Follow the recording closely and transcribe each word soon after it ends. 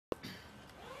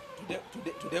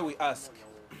Today we ask,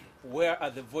 where are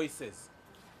the voices?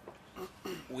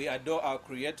 We adore our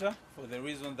Creator for the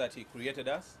reason that He created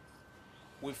us.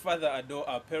 We further adore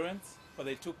our parents for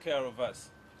they took care of us.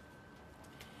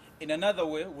 In another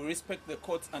way, we respect the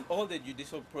courts and all the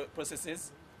judicial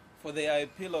processes for their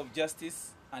appeal of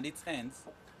justice and its ends,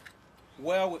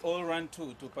 where we all run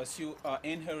to pursue our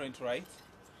inherent rights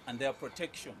and their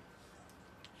protection.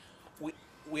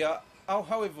 We are,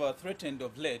 however, threatened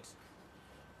of late,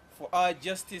 for our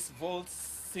justice vaults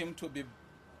seem to be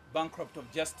bankrupt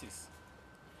of justice.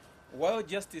 While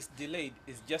justice delayed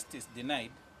is justice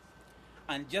denied,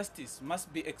 and justice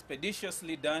must be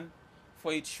expeditiously done,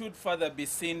 for it should further be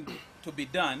seen to be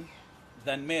done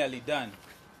than merely done.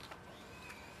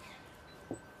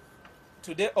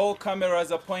 Today, all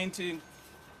cameras are pointing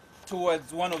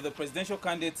towards one of the presidential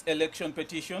candidates' election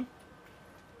petition.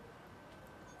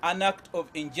 An act of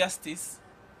injustice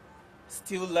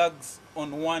still lags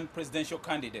on one presidential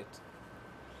candidate.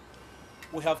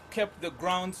 We have kept the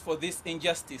grounds for this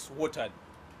injustice watered.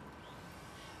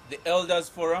 The Elders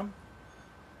Forum,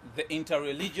 the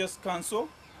Interreligious Council,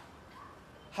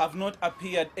 have not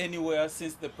appeared anywhere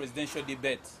since the presidential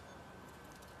debate.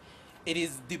 It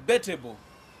is debatable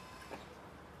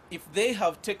if they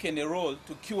have taken a role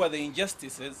to cure the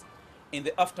injustices in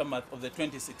the aftermath of the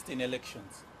 2016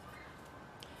 elections.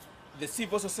 The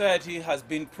civil society has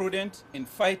been prudent in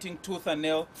fighting tooth and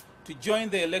nail to join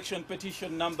the election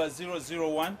petition number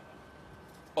 001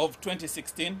 of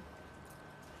 2016.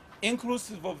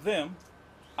 Inclusive of them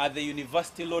are the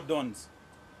university law dons.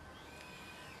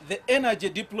 The energy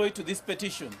deployed to this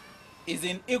petition is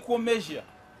in equal measure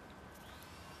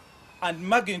and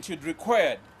magnitude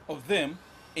required of them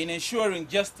in ensuring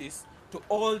justice to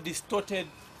all distorted,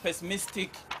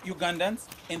 pessimistic Ugandans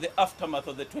in the aftermath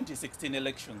of the 2016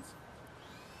 elections.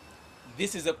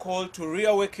 This is a call to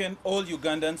reawaken all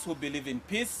Ugandans who believe in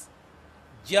peace,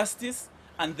 justice,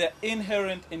 and their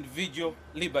inherent individual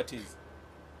liberties.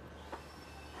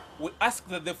 We ask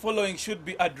that the following should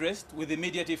be addressed with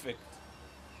immediate effect.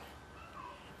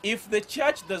 If the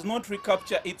church does not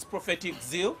recapture its prophetic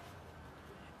zeal,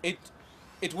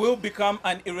 it will become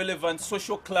an irrelevant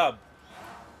social club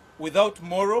without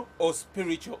moral or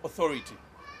spiritual authority.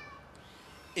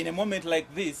 In a moment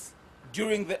like this,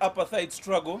 during the apartheid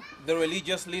struggle, the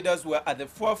religious leaders were at the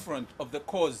forefront of the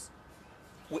cause.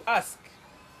 We ask,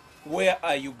 where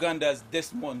are Uganda's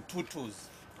Desmond Tutus?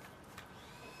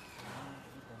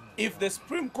 If the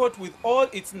Supreme Court, with all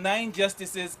its 9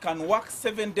 justices, can work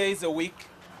 7 days a week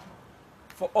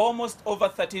for almost over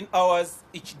 13 hours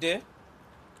each day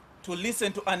to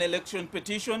listen to an election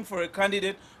petition for a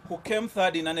candidate who came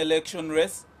third in an election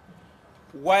race,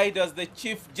 why does the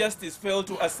Chief Justice fail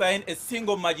to assign a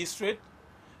single magistrate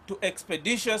to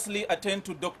expeditiously attend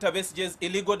to Dr. Besigye's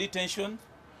illegal detention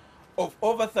of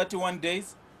over 31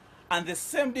 days, and the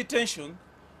same detention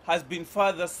has been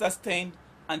further sustained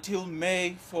until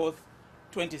May 4th,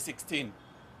 2016.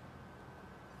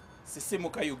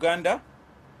 Sisimuka Uganda,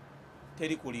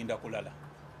 teri kulinda kulala.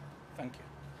 Thank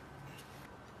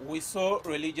you. We saw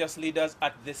religious leaders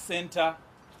at the center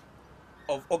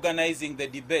of organizing the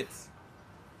debates.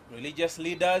 Religious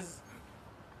leaders,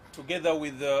 together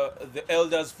with the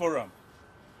Elders Forum,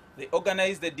 they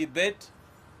organized the debate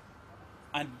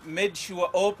and made sure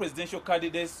all presidential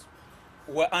candidates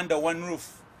were under one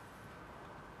roof.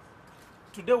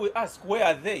 Today we ask, where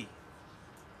are they?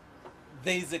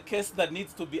 There is a case that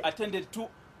needs to be attended to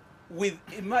with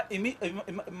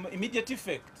immediate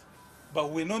effect, but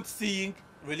we're not seeing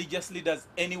religious leaders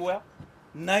anywhere.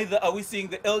 Neither are we seeing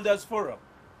the Elders Forum.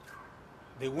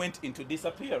 They went into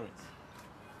disappearance.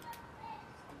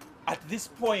 At this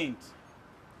point,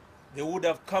 they would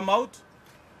have come out,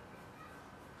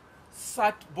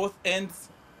 sat both ends,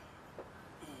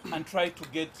 and tried to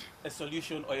get a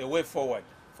solution or a way forward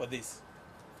for this.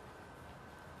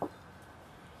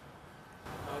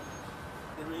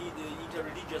 The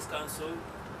Interreligious Council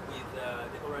with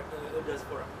the Elders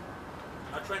Forum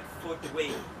are trying to forge a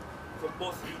way for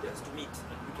both leaders to meet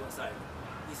and reconcile.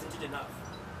 Isn't it enough?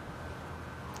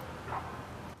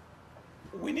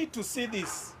 We need to see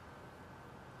this.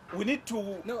 We need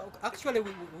to... No, actually,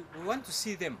 we want to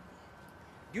see them.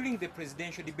 During the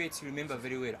presidential debates, you remember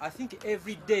very well, I think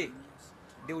every day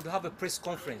they would have a press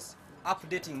conference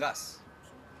updating us.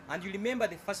 And you remember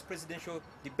the first presidential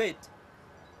debate,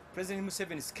 President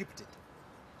Museveni skipped it.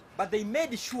 But they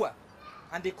made sure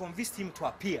and they convinced him to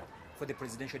appear for the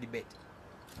presidential debate.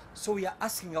 So we are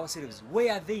asking ourselves,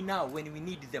 where are they now when we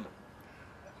need them?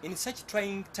 In such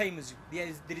trying times, there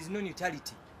is no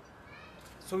neutrality.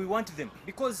 So we want them,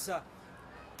 because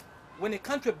when a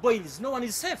country boils, no one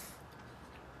is safe.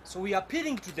 So we are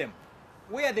appealing to them.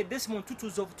 Where are the Desmond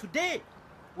Tutus of today?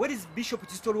 Where is Bishop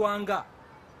Tito Luanga?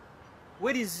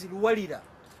 Where is Luwalira?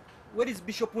 Where is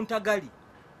Bishop Untagali?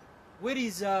 Where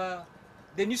is the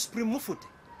new Supreme Mufute?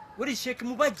 Where is Sheikh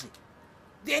Mubaji?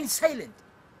 They are silent.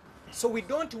 So we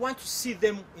don't want to see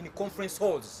them in conference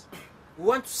halls. We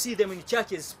want to see them in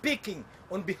churches speaking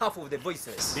on behalf of the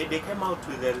voiceless. They came out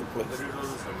with a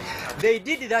resolution. They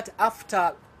did that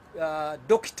after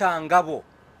Dr. Ngabo.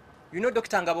 You know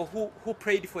Dr. Ngabo who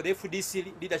prayed for the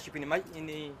FDC leadership in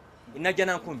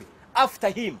Najana Nkumbi. After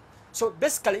him. So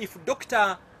basically, if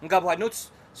Dr. Ngabo had not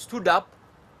stood up,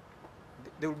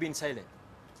 they would be in silence.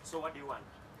 So what do you want?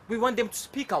 We want them to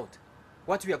speak out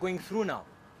what we are going through now.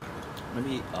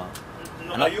 Maybe,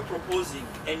 are you proposing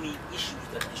any issues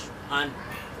that they should hand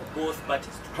for both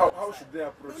parties to How should they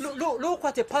approach? Look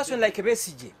at a person like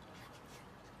Besigye.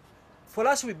 For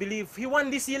us, we believe he won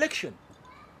this election.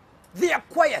 They are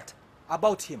quiet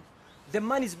about him. The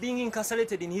man is being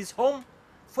incarcerated in his home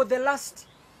for the last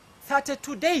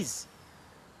 32 days.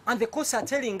 And the courts are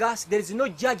telling us there is no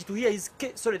judge to hear his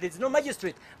case. Sorry, there is no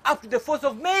magistrate up to the 4th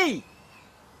of May.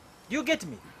 Do you get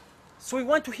me? So we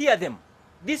want to hear them.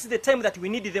 This is the time that we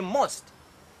need them most.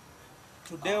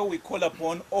 Today we call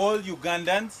upon all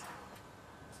Ugandans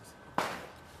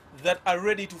that are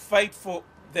ready to fight for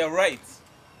their rights.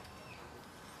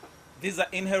 These are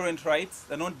inherent rights,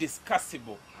 they're not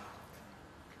discussable.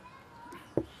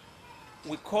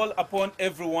 We call upon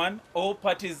everyone, all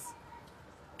parties,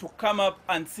 to come up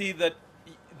and see that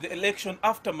the election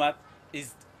aftermath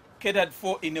is catered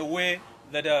for in a way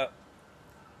that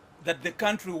that the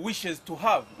country wishes to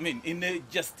have. I mean, in a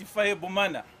justifiable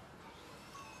manner.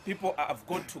 People have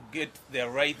got to get their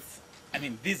rights. I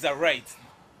mean, these are rights.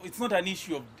 It's not an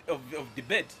issue of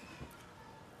debate.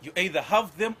 You either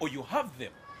have them or you have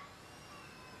them.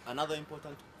 Another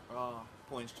important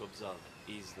point to observe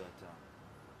is that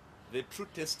the true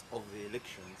test of the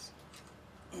elections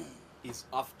is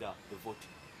after the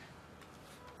voting.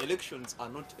 Elections are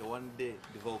not a one-day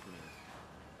development.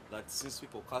 That since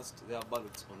people cast their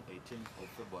ballots on 18th of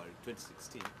February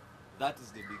 2016, that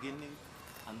is the beginning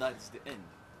and that is the end.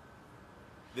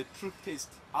 The true test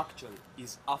actually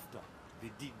is after the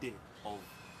D-Day of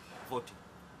voting.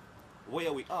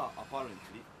 Where we are,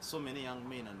 apparently, so many young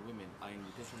men and women are in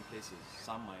detention places.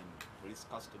 Some are in police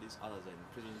custodies, others are in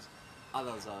prisons,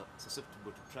 others are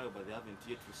susceptible to trial, but they haven't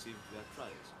yet received their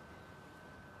trials.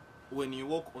 When you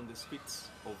walk on the streets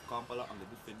of Kampala and the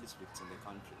different districts in the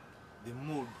country, the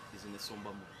mood is in a somber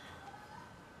mood.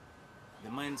 The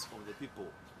minds of the people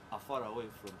are far away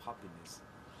from happiness.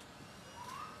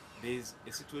 There is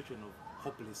a situation of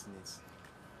hopelessness.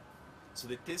 So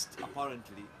the test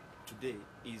apparently today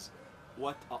is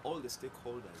what are all the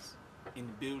stakeholders in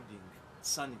building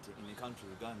sanity in the country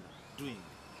of Uganda doing?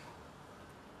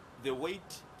 The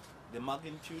weight, the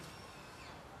magnitude,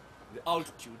 the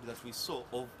altitude that we saw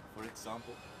of, for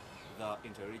example, the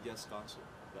Interreligious Council,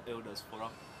 the Elders Forum,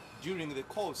 during the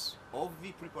course of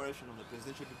the preparation of the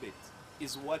presidential debate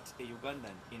is what a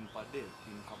Ugandan in Padel,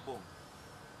 in Kabong,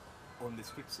 on the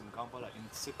streets in Kampala, in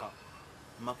Seka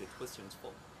market questions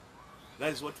for.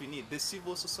 That is what we need. The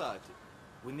civil society,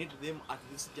 we need them at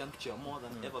this juncture more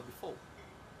than ever before.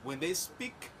 When they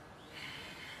speak,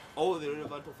 all the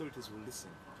relevant authorities will listen.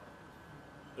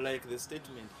 Like the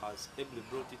statement has ably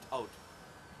brought it out.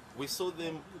 We saw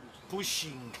them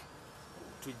pushing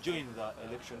to join the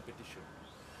election petition.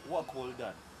 Work well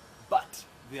done. But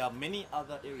there are many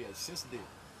other areas since the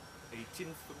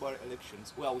 18th February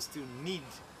elections where we still need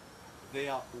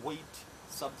their weight,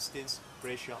 substance,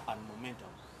 pressure, and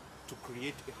momentum to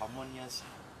create a harmonious,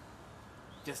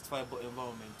 justifiable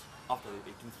environment after the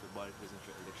 18th February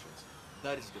presidential elections.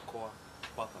 That is the core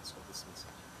purpose of this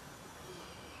message.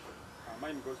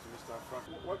 Mine goes to Mr. Frank.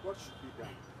 What should be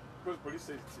done? Because police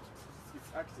says it's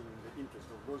acting in the interest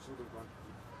of those who don't want to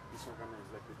be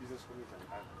disorganized, like the business community and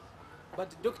others. But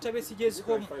Dr. Besigye's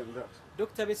home, Clarify on that.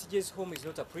 Dr. Besigye's home is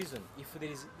not a prison. If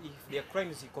there are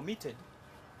crimes he committed,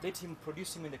 let him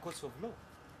produce him in the courts of law.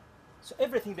 So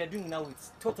everything they're doing now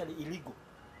is totally illegal.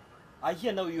 I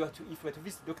hear now if you were to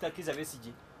visit Dr. Kiizza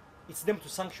Besigye, it's them to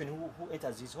sanction who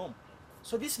enters his home.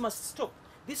 So this must stop.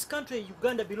 This country,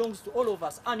 Uganda, belongs to all of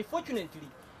us. Unfortunately,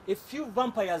 a few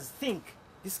vampires think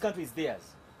this country is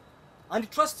theirs. And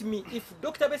trust me, if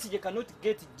Dr. Besigye cannot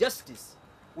get justice,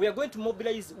 we are going to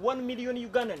mobilize 1 million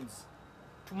Ugandans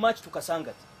to march to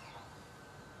Kasangati.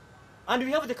 And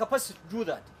we have the capacity to do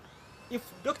that. If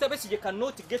Dr. Besigye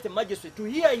cannot get a magistrate to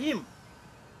hear him,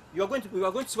 we are going to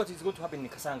see what is going to happen in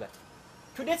Kasangati.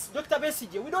 Today's Dr.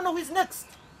 Besigye, we don't know who is next.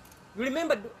 You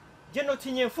remember General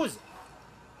Tinyemfuza?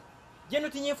 General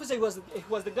Tinyefusa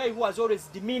was the guy who was always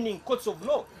demeaning courts of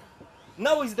law.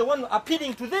 Now he's the one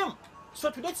appealing to them. So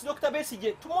today it's Dr.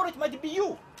 Besigye, tomorrow it might be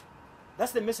you.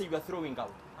 That's the message we are throwing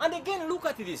out. And again, look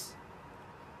at this.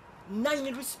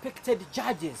 9 respected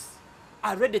judges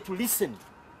are ready to listen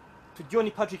to Johnny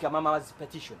Patrick Amama's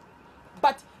petition.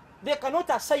 But they cannot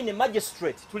assign a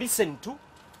magistrate to listen to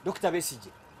Dr.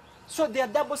 Besigye. So there are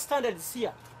double standards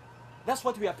here. That's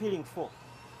what we are appealing for.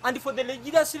 And for the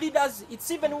religious leaders, it's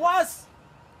even worse.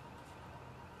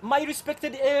 My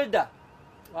respected elder,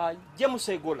 James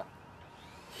Egola,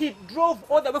 he drove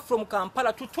all the way from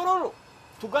Kampala to Tororo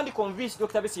to go and convince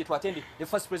Dr. Besigye to attend the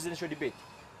first presidential debate.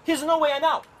 He's nowhere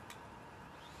now.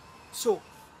 So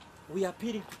we are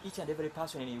appealing to each and every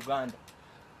person in Uganda.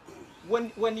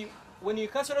 When you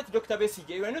cancellate Dr.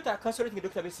 Besigye, you are not cancelling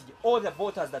Dr. Besigye, all the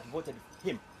voters that voted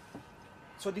him.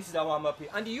 So this is our appeal.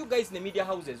 And you guys in the media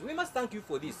houses, we must thank you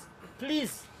for this.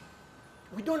 Please,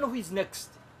 we don't know who is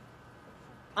next.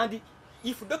 And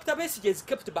if Dr. Besigye is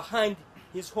kept behind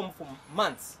his home for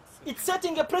months, it's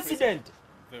setting a precedent.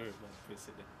 Very bad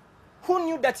precedent. Who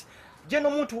knew that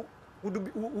General Muntu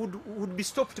would be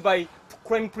stopped by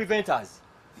crime preventers?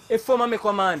 A former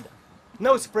commander.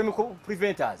 Now it's crime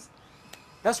preventers.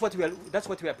 That's what we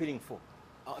are appealing for.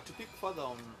 To pick further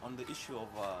on the issue of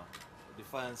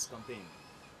defiance campaign,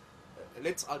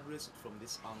 let's address it from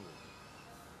this angle.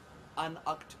 An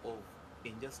act of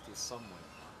injustice somewhere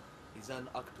is an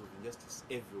act of injustice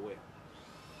everywhere.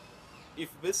 If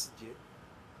Besigye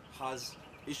has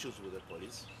issues with the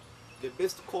police, the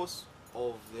best course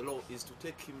of the law is to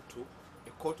take him to a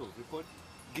court of record,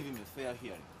 give him a fair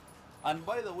hearing. And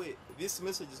by the way, this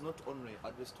message is not only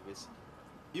addressed to Besigye.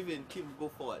 Even Kim Go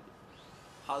Forward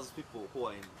has people who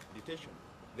are in detention.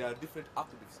 There are different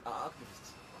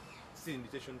activists still in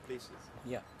detention places.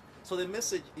 Yeah. So the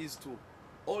message is to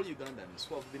all Ugandans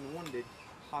who have been wounded,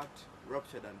 hurt,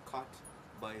 ruptured and cut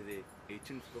by the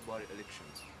 18th February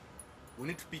elections. We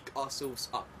need to pick ourselves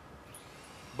up.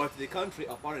 But the country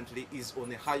apparently is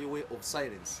on a highway of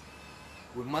silence.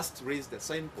 We must raise the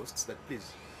signposts that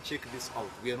please check this out.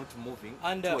 We are not moving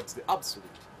towards the absolute.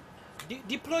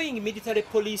 Deploying military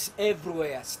police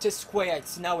everywhere, State Square,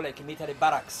 it's now like military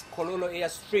barracks, Kololo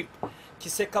Airstrip,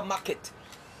 Kiseka Market.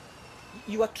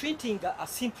 You are treating a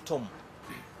symptom.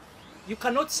 You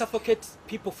cannot suffocate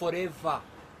people forever.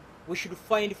 We should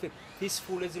find a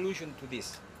peaceful resolution to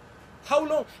this. How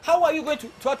long? How are you going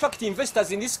to attract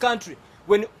investors in this country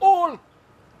when all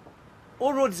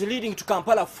roads leading to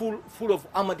Kampala full of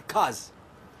armored cars?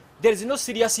 There is no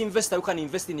serious investor who can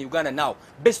invest in Uganda now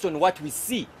based on what we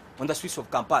see on the streets of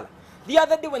Kampala. The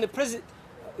other day when the president,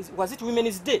 was it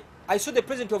Women's Day? I saw the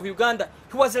president of Uganda,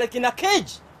 he was like in a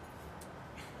cage.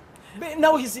 But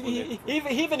now he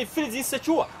even feels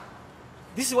insecure.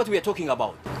 This is what we are talking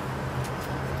about.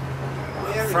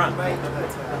 Where in mind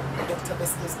that Dr.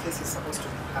 Besigye's case is supposed to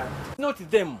be heard? Not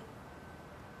them.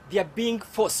 They are being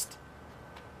forced.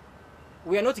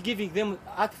 We are not giving them,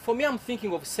 for me I'm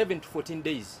thinking of 7 to 14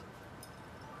 days.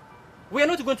 We are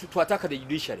not going to attack the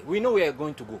judiciary. We know where we are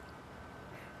going to go.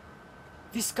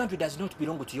 This country does not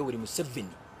belong to Yoweri Museveni.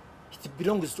 It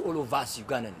belongs to all of us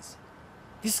Ugandans.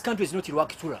 This country is not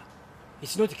Rwakitura.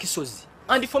 It's not Kisozi.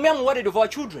 And for me, I'm worried of our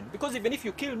children. Because even if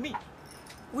you kill me,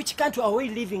 which country are we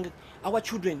leaving our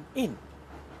children in? You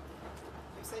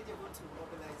said you're going to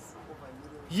mobilize over a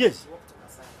million. Yes. To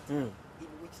Kasangati. In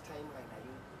which timeline are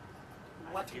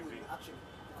you? What will you actually?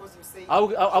 Because you say... I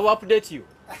will update you.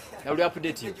 I will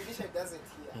update you. The judiciary doesn't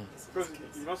hear. Because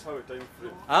you must have a time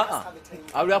frame.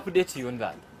 I will update you on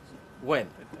that. When?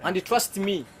 And trust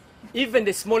me, even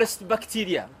the smallest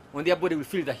bacteria on their body will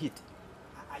feel the heat.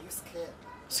 Are you scared?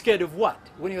 Scared of what?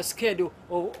 When you're scared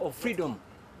of freedom,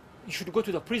 you should go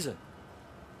to the prison.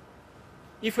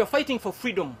 If you're fighting for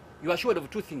freedom, you are assured of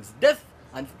 2 things, death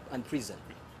and prison.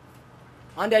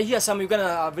 And I hear some Uganda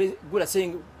are very good at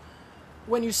saying,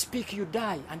 when you speak, you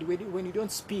die. And when you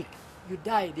don't speak, you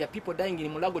die. There are people dying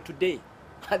in Mulago today.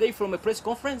 Are they from a press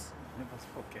conference? Never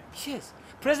spoken. Yes.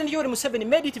 President Yoweri Museveni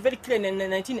made it very clear in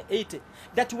 1980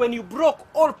 that when you broke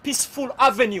all peaceful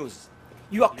avenues,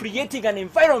 you are creating an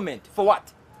environment for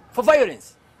what? For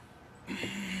violence.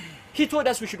 He told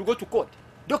us we should go to court.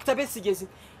 Dr. Besigye,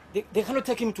 they cannot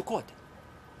take him to court.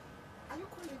 Are you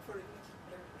calling for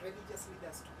religious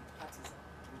leaders to be partisan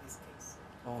in this case?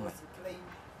 Oh my. Because you claim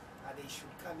they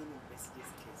should come in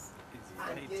Besigye's case. It's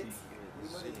And fighting. yet, we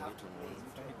know they have to pay.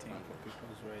 Fighting for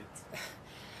people's rights.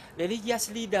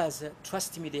 Religious leaders,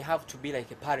 trust me, they have to be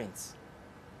like parents.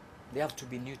 They have to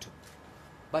be neutral.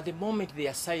 But the moment they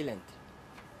are silent,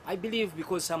 I believe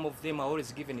because some of them are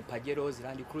always given Pajeros,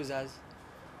 Land Cruisers,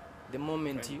 the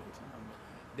moment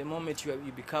The moment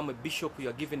you become a bishop, you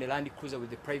are given a Land Cruiser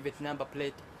with a private number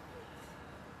plate.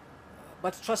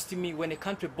 But trust me, when a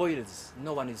country boils,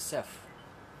 no one is safe.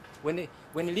 When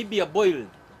Libya boiled,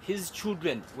 his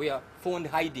children were found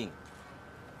hiding.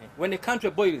 When a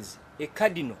country boils, a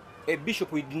cardinal, a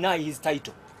bishop will deny his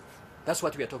title. That's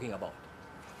what we are talking about.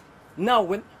 Now,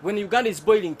 when Uganda is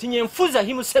boiling, Tinyemfuza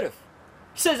himself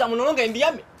says, I'm no longer in the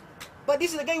army. But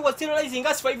this is the guy who was terrorizing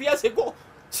us 5 years ago.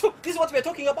 So this is what we are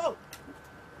talking about.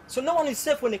 So no one is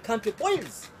safe when a country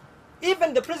boils.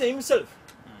 Even the president himself,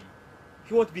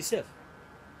 he won't be safe.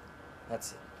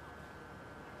 That's it.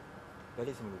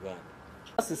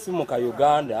 Sisimuka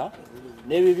Uganda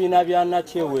n'ebibiina bya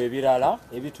nakyewa ebirala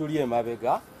ebituli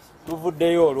emabega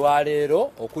tuvuddeyo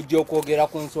olwaleero okujja okwogera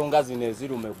ku nsonga zino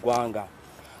eziruma eggwanga.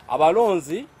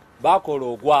 Abalonzi bakola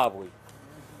ogwabwe.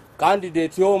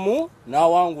 Kandidate omu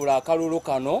n'awangula akalulu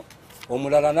kano,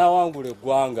 omulala n'awangula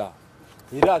eggwanga.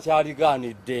 Era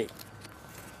akyaligaanidde.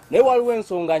 Naye waliwo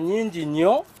ensonga nnyingi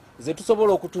nnyo ze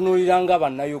tusobola okutunuulira nga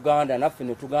bannayuganda naffe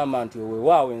ne tugamba nti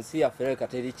weewaawo ensi yaffe erabika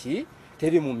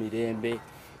teri mu mirembe.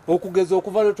 Okugeza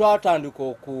okuva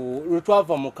lwe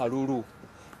twava mu kalulu.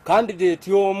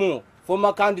 Kandidate omu,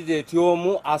 former candidate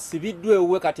omu asibiddwa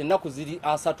ewuwe kati ennaku ziri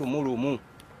 31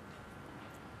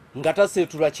 nga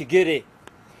taseetula kigere.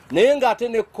 Naye ng'ate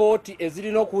ne kkooti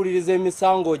ezirina okuwuliriza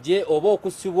emisango gye oba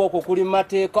okusibwa okwo kuli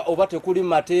mateeka oba tekuli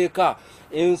mateeka,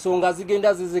 ensonga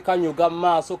zigenda zizikanyuga mu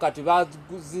maaso kati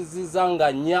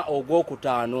bazizizanga 4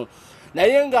 ogwokutaano.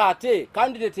 Naye ng'ate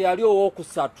kandidate yali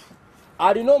owookusatu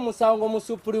alina omusango mu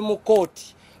Supreme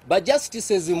Court.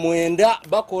 Bajustices 9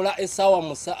 bakola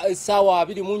essaawa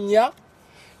 24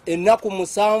 ennaku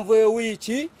 7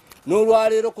 ewiiki,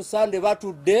 n'olwaleero ku Sande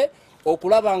batudde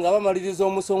okulaba nga bamaliriza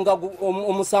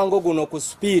omusango guno ku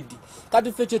speed.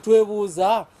 Kati ffe kye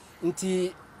twebuuza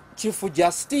nti Chief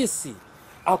Justice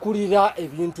akulira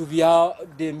ebintu bya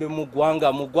dembe mu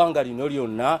ggwanga lino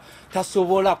lyonna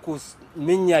tasobola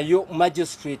kumenyayo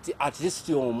magistrate at least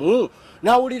omu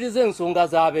n'awuliriza ensonga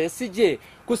za Besigye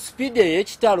ku speed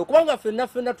ey'ekitalo, kubanga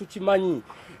ffenna tukimanyi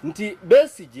nti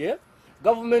Besigye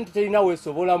gavumenti terina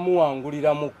weesobola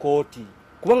muwangulira mu kkooti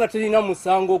kubanga terina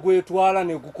musango gwetwala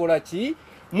ne gukola ki.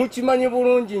 Mukimanyi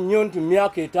bulungi nnyo nti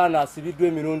myaka 5 asibiddwa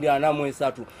emirundi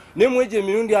 43 ne mweje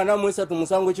emirundi 43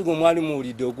 musango kigo mwali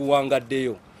muwulidde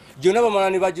oguwangaddeyo gyonna bamala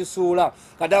ne bagisuula.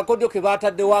 Kati akodyo ke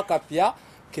baataddewo akapya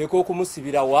keeko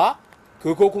okumusibira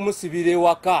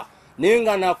ewaka naye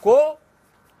nga nako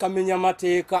kamenya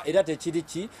mateeka era tekiri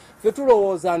ki. Ffe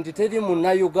tulowooza nti teri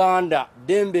munnayuganda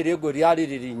dembe lyego lyali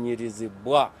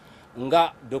lirinyirizibwa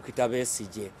nga Dr.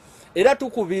 Besigye. Era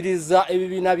tukubiriza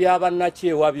ebibiina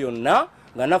by'abannakyewa byonna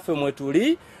nga naffe mwe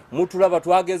tuli mutulaba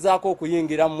twagezaako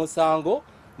okuyingira mu musango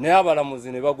naye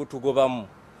abalamuzi ne bagutugobamu.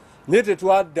 Naye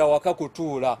tetwadda waka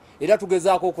kutuula era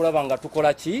tugezaako okulaba nga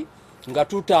tukola ki, nga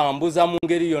tutambuza mu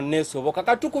ngeri yonna esoboka.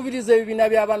 Kati tukubiriza ebibiina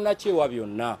by'abannakyewa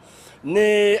byonna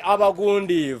ne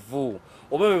abagundiivu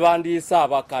oba be bandiise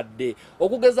abakadde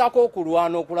okugezaako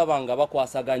okulwana okulaba nga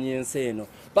bakwasaganya ensi eno.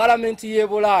 Palamenti y'e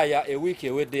Bulaaya ewiiki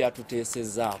ewedde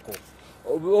yatuteesezzaako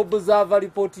obuzava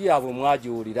lipooti yaabwe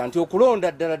mwagiwulira nti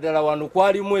okulonda ddala wano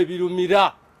kwalimu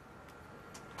ebirumira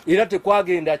era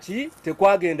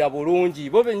tekwagenda bulungi.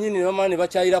 Bo bennyini bamala ne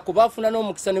bakyayirako, baafuna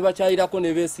n'omukisa ne bakyayirako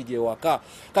ne Besigye ewaka.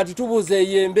 Kati tubuuza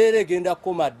eyo embeera egenda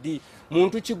kukoma ddi?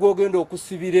 Muntu ki gw'ogenda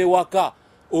okusibira ewaka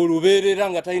olubeerera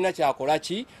nga talina kyakola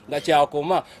ki nga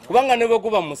kyakoma? Kubanga ne bwe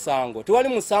guba musango tewali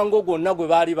musango gwonna gwe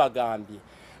baali bagambye.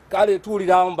 Kale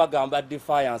tuwuliramu bagamba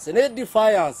defiance, naye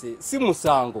defiance si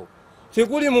musango,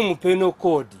 tegulimu mu penal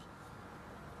code.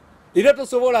 Era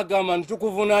tosobola gamba nti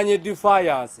tukuvunaanye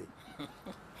defiance.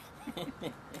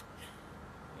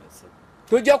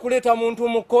 Tojja kuleeta muntu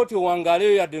mu kkooti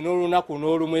wangaleyo yadde n'olunaku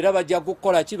n'olumu era bajja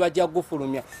kukola ki, bajja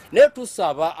kufulumya. Naye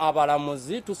tusaba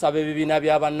abalamuzi, tusaba ebibiina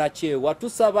by'abannakyewa,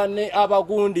 tusaba ne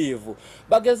abagundiivu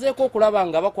bagezeeko okulaba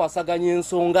nga bakwasaganya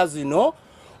ensonga zino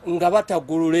nga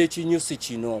bataggulula ekinyusi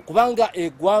kino, kubanga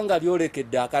eggwanga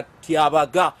lyolekedde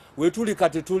akatyabaga wetuli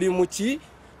kati tuli muki,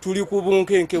 tuli ku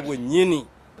bunkenke bwennyini.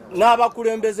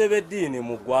 N'abakulembeze b'eddiini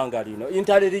mu ggwanga lino,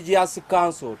 Interreligious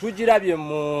Council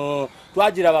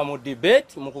twagiraba mu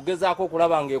debate mu kugezaako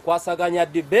okulaba nga ekwasaganya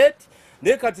debate,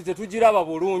 naye kati tetugiraba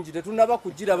bulungi, tetunaba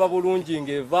kugiraba bulungi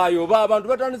ng'evaayo. Oba abantu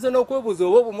batandise n'okwebuuza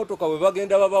oba obumotoka bwe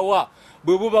bagenda babawa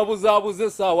bwe bubabuzaabuza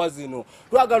essaawa zino.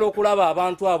 Twagala okulaba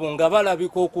abantu abo nga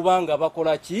balabika okuba nga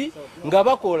bakola ki, nga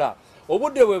bakola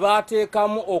obudde bwe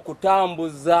baateekamu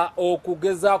okutambuza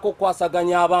okugezaako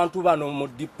okwasaganya abantu bano mu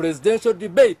presidential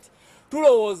debate.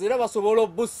 Tulowooza era basobola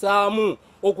obussaamu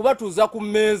okubatuuza ku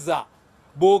mmeeza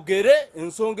boogere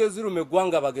ensonga eziruma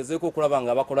eggwanga bagezeeko okulaba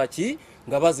nga bakola ki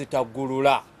nga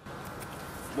bazitaggulula.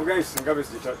 Mugayi singa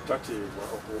Besigye tateebwa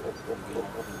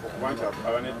okuba nti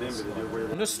abaneddembe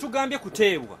ly'obweru. No situgambye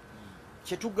kuteebwa,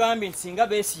 kyetugambye nti singa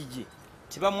Besigye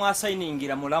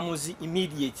tebamwasayiningira mulamuzi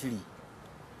immediately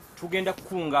tugenda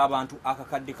kukunga abantu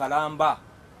akakadde kalamba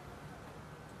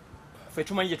ffe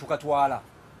tumanyi gye tukatwala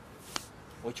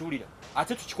okiwulira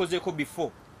ate tukikozeeko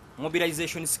before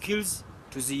mobilization skills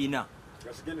tuziina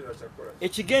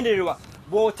ekigendererwa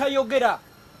bw'otayogera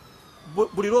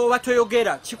buli lwoba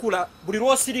toyogera kikula buli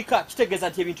lwosirika kitegeeza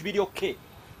nti ebintu biri okay.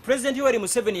 President Yoweri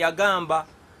Museveni yagamba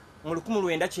mu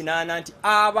 1980 nti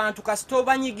abantu kasita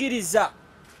obanyigiriza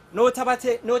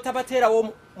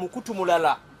n'otabateerawo mukutu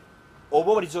mulala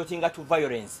oba resorting to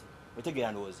violence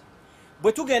otegeera ndowooza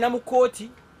bwe tugenda mu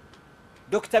kooti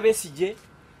Dr. Besigye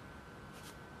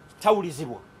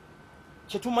tawulizibwa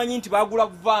kyetumanyi nti bagula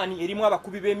vaani erimu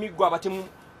abakubi b'emiggo abatemu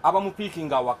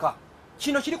abamupiikinga awaka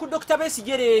kino kiri ku Dr.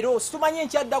 Besigye leero situmanyi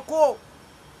nkyaddako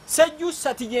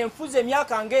sejjusa ti yenfuza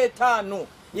emyaka nga5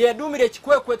 yeyaduumira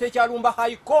ekikwekweto ekyalumba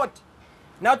high court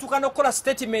n'atuuka n'okukola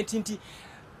statement nti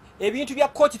ebintu bya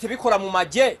kooti tebikola mu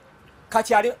magye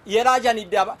kati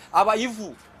yerajanidde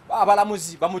abayivu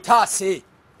abalamuzi bamutaase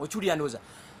okiwulira ndowooza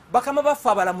bakama baffe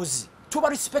abalamuzi tuba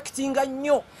respectinga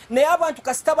nnyo naye abantu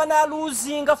kasita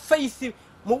banaaluzinga faith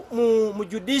mu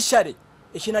judiciary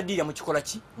ekinaddirira mu kikola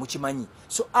ki mukimanyi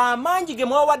so amangi ge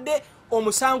mwawadde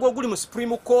omusango oguli mu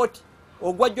Supreme Court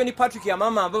ogwa John Patrick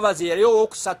Amama Mbabazi yali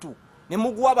owokusatu ne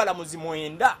muguwa abalamuzi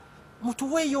 9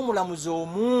 mutuweeyo omulamuzi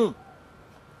omu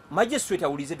magistrate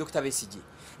awulize Dr. Besigye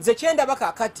nze kyendaba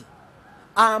kaakati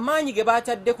amanyi ge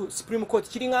batadde ku Supreme Court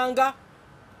kiringanga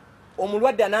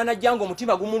omulwadde anaanajjanga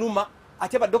omutima gumuluma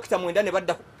ate badokita 9 ne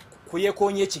badda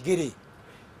kuyeekoonya ekigere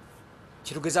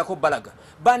kirugezaako balaga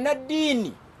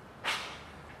banaddiini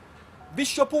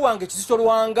Bishop wange Kizito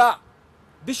Lwanga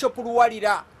Bishop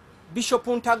Luwalira Bishop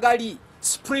Ntagali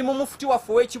Supreme Mufti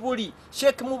waffe w'ekibuli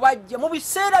Sheikh Mubajja mu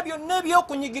biseera byonna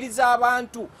ebyokunyigiriza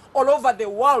abantu all over the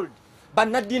world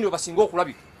banaddiini basinga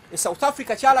okulabika South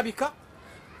Africa kyalabika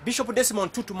Bishop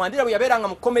Desmond Tutu Mandela bwe yabeeranga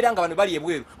mu kkomera nga bano bali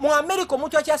ebweru mu America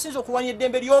omuntu akyasinza okulwanya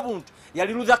eddembe ly'obuntu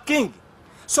yali Luther King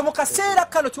so mu kaseera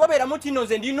kano kiwabeera muti nno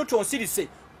nze ndi nutonsirise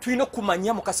tulina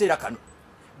okumanya mu kaseera kano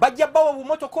bajja bbawo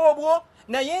bumotoka obwo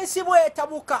naye ensi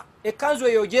bw'etabuka ekkanzu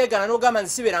eyo gyegana n'ogamba nti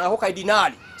sibeerangako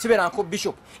kaidinaali sibeerangako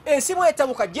bishop ensi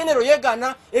bw'etabuka genero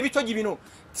yeegana ebitogi bino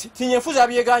tinyenfuza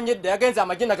abyeganye dda yagenza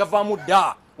amagye nagavaamu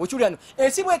dda okiwulira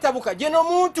ensi bw'etabuka gye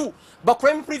n'omuntu ba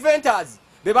crime preventers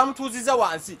be bamutuuziza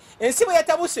wansi ensi bwe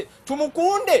yatabuse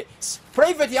tumukunde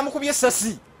private yamukubye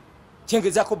essasi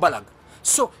kyengezaako balaga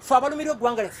so fe abalumirwa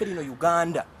eggwanga lyaffe lino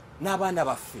Uganda n'abaana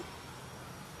baffe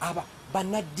aba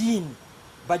bannaddiini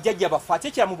bajjajja baffe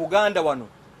ate kya mu Buganda wano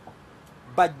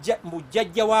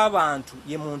mujjajja w'abantu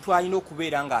ye muntu alina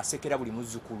okubeera ng'asekera buli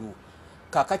muzzukulu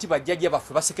kaakati bajjajja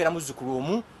baffe basekera muzzukulu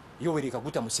omu Yoweri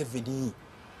Kaguta Museveni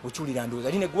okiwulira ndowooza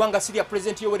lino eggwanga si lya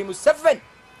President Yoweri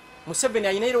Museveni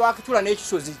alina ero wakitula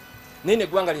n'ekisozi naye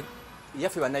neggwanga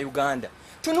lyaffe bannayuganda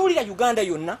tunuulira Uganda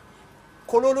yonna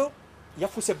Kololo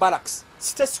yafuuse barracks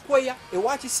City Square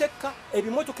ewakisekka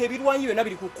ebimotoka ebirwanyi byonna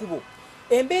biri ku kkubo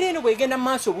embeera eno bwegenda mu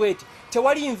maaso bweti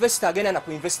tewali investor agenda na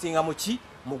kuinvestinga mu ki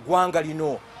mu ggwanga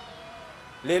lino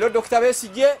leero Dr.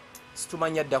 Besigye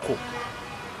situmanya ddako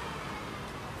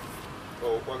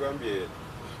wagambye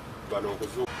bano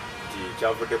okuzuuka nti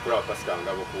kyavudde kulaba Pastor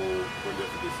Ngabo ku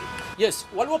FDC. Yes,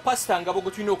 waliwo Pastor Ngabo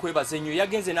gwe tulina okwebaza ennyo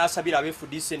yagenze n'asabira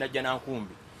ab'FDC najja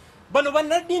nankumbi bano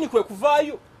bannaddiini kwe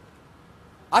kuvaayo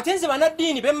ate nze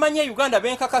bannaddiini bemmanye Uganda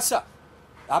benkakasa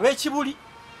ab'ekibuli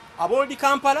ab'Old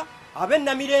Kampala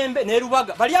ab'Namirembe ne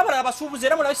Lubaga bali abalala basuubuzi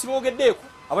era mulabe siboogeddeeko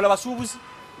abalala basuubuzi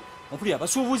ompulira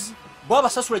basuubuzi bo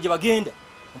abasasula gye bagenda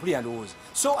ompulira ndowooza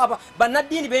so aba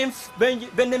bannaddiini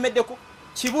bennemeddeko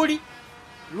Kibuli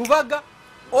Lubaga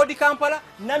Old Kampala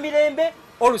Namirembe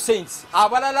All Saints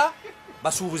abalala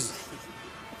basuubuzi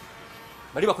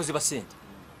bali bakozi ba ssente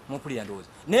mumpulira ndowooza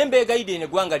nembeegayidde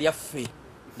neggwanga lyaffe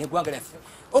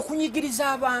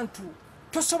okunyigiriza abantu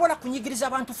tosobola kunyigiriza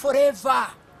abantu forever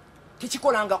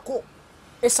tekikolangako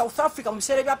South Africa mu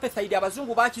biseera bya apartheid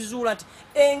abazungu bakizuula nti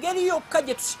engeri yokka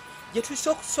gye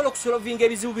tusobola okusolovinga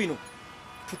ebizibu bino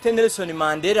tute Nelson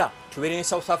Mandela tubeere ne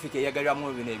South Africa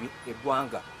eyagaliramu bino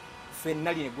eggwanga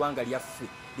ffenna lino eggwanga lyaffe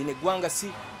lino eggwanga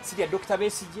si lya Dr.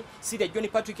 Besigye si lya John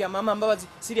Patrick Amama Mbabazi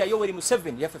si lya Yoweri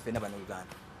Museveni lyaffe ffenna bano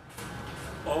Uganda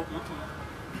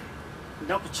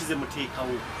nnaku kize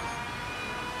muteekawo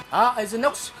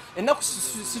ennaku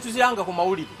situziranga ku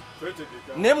mawulire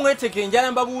ne mweteke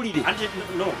enjala mbabuulire anti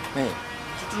no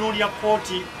tutunuulira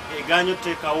kooti eganya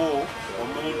oteekawo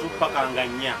omuntu paka nga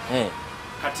 4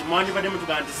 kati mwandibadde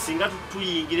mutugamba nti singa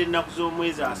tuyingira ennaku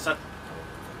z'omwezi 3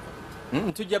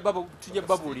 tujja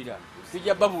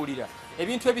babuulira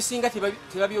ebintu ebisinga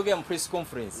tebabyogera mu press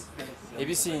conference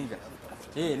ebisinga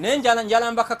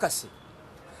nenjala mbakakase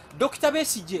Dr.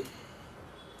 Besigye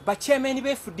bachairman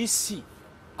be FDC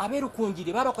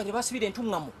aberukunjire babakwatire basibira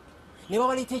entuŋŋamo ne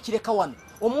babaleeta ekireka wano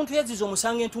omuntu yaziza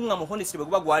omusango entuŋŋamo honestly bwe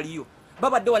guba gwaliyo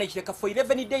babadde wano ekireka for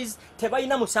 11 days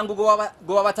tebalina musango gwe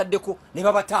babataddeko ne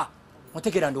babata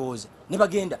mutegera ndowooza ne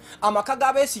bagenda amaka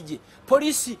ga Besigye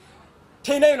poliisi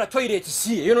teinayo na toilet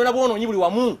si eyo nona bwonoonyi buli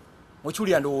wamu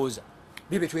mukiwulira ndowooza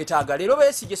bibe twetaaga leero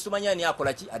Besigye situmanya ani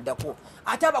akola ki addako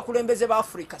ate abakulembeze ba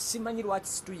Africa simanyi lwaki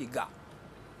situyiga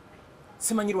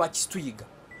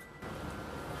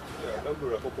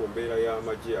Nambulako ku mbeera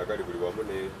y'amagye agali buli wamu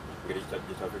n'engeri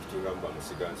kitafekitingamu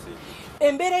bamusigansi.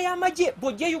 Embeera y'amagye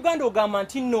bw'ojja Uganda ogamba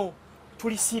nti nno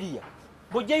tuli Syria.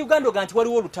 Bw'ojja Uganda ogamba nti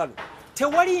waliwo olutalo.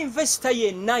 Tewali investor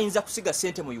yenna ayinza kusiga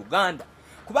ssente mu Uganda.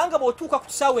 Kubanga bw'otuuka ku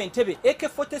kisaawe Entebbe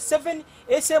AK-47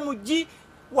 SMG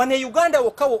wane Uganda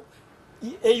wokkawo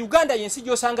Uganda yensi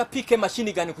gy'osanga PK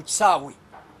machine gun ku kisaawe.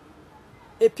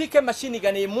 PK machine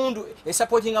gun emundu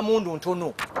supportinga mundu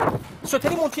ntono. So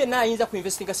teri muntu yenna ayinza ku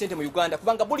investinga sente mu Uganda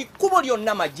kubanga buli kubo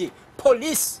lyonna magye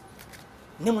police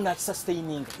ne muna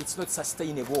sustaining, it's not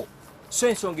sustainable. So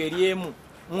ensonga eriemu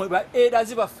mwe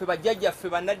erazi baffe bajjajjaffe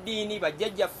banaddiini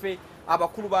bajjajjaffe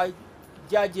abakulu ba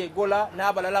jaje gola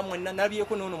n'abalala mwenna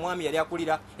nabyeko n'ono mwami yali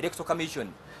akulira electoral commission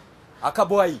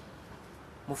akabwayi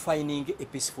mu finding a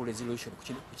peaceful resolution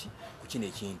ku kino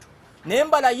ekintu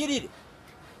nembala yirire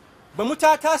bwe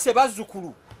mutataase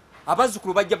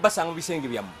abazzukulu bajja basanga mu bisenge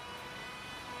byammwe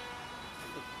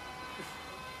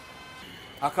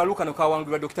akalu kano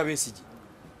kawangulwa Dr. Besigye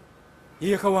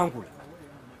ye kawangula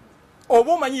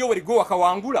oba omanyi Yoweri gwe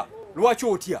wakawangula lwaki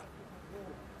otya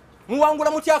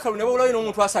muwangula mutya akalu ne wabulayo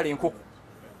n'omuntu asala enkoko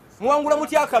muwangula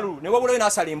mutya akalu ne wabulayo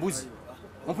n'asala embuzi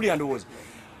mpulira ndowooza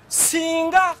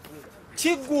singa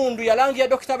Kigundu yalangira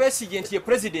Dr. Besigye nti ye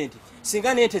president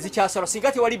singa n'ente zikyasalwa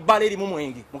singa tewali bbala erimu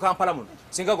mwenge mu Kampala muno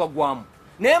singa gwaggwamu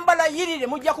nembala yirire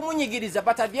mujja kumunyigiriza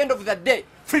but at the end of the day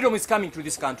freedom is coming to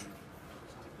this country.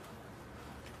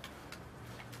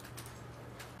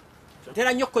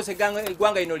 Tera nnyo kukozesa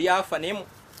eggwanga lino lyafa naye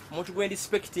omuntu gwe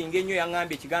respecting ennyo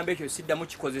yaŋŋambye ekigambo ekyo siddamu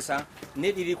kikozesa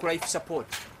ne liri ku life support.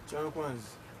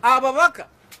 Ababaka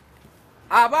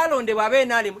abalondebwa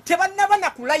ab'enaalemu tebannaba na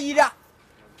kulayira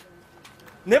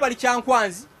ne bali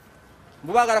Kyankwanzi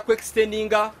mubagala ku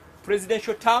extendinga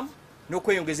presidential term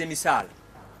n'okweyongeza emisaala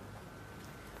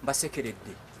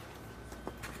mbasekeredde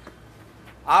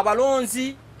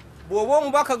abalonzi bw'oba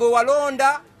omubaka gwe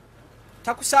walonda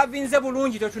takusavinze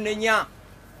bulungi totunenya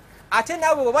ate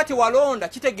nabo bwe bati walonda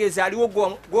kitegeeza aliwo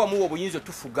gwe wamuwa obuyinza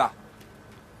tufuga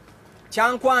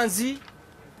Kyankwanzi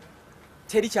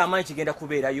teri kyamaanyi kigenda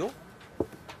kubeerayo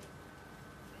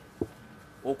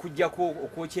okujjako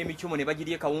okwokya emicumo ne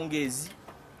bagirye kawungeezi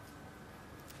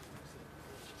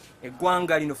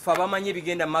eggwanga lino ffe abamanyi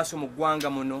ebigenda mu maaso mu ggwanga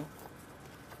muno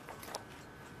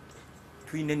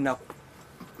tulina ennaku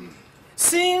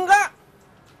singa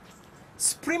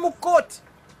Supreme Court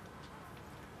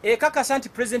ekakasa nti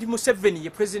President Museveni ye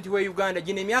president wa Uganda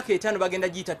gino emyaka 5 bagenda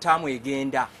giyita ttaamu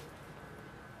egenda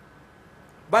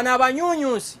bano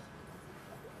abanyuunyuusi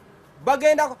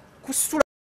bagenda kusitula